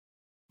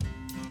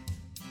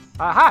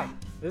Hi,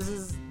 this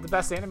is the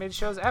best animated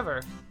shows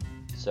ever,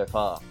 So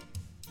far.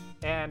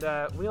 and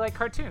we like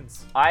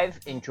cartoons. I've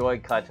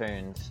enjoyed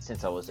cartoons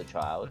since I was a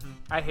child.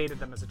 I hated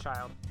them as a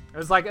child. It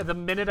was like the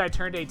minute I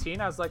turned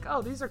 18, I was like,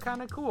 oh, these are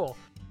kind of cool.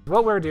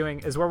 What we're doing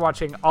is we're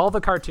watching all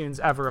the cartoons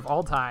ever of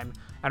all time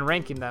and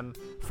ranking them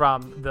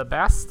from the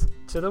best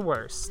to the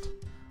worst.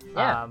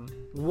 Yeah.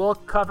 We'll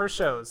cover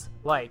shows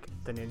like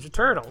the Ninja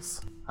Turtles,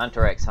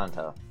 Hunter x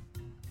Hunter.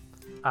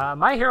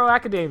 My Hero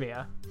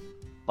Academia,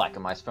 Black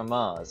and Mice from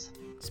Mars.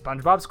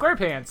 SpongeBob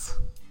SquarePants.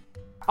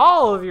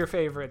 All of your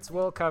favorites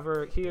we'll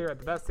cover here at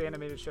the best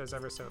animated shows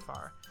ever so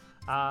far.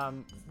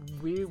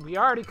 We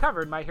already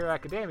covered My Hero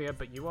Academia,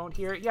 but you won't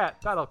hear it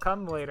yet. That'll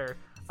come later.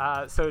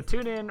 So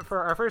tune in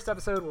for our first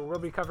episode where we'll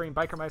be covering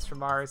Biker Mice from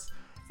Mars.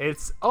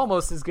 It's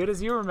almost as good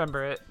as you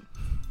remember it.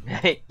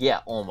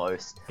 Yeah,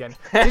 almost. Again,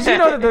 did you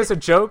know that there's a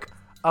joke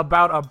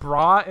about a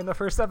bra in the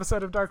first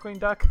episode of Darkwing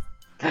Duck?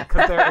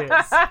 Because there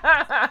is.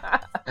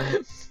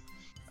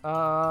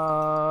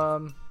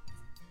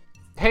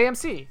 Hey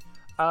MC,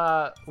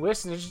 which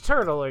Ninja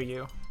Turtle are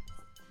you?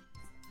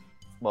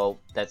 Well,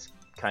 that's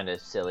kind of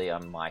silly.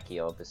 I'm Mikey,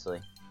 obviously.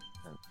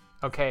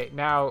 Okay,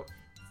 now,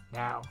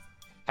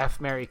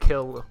 F, Marry,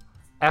 Kill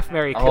with the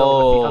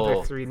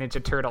other three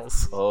Ninja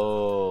Turtles.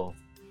 Oh,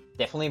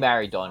 definitely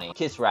marry Donnie.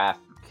 Kiss Raph,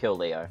 kill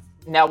Leo.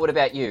 Now, what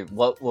about you?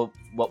 What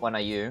one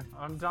are you?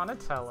 I'm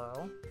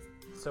Donatello,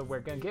 so we're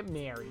gonna get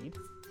married.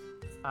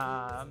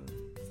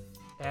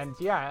 And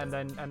yeah, and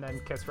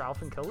then kiss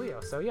Ralph and kill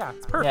Leo. So yeah,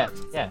 it's perfect.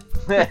 Yeah.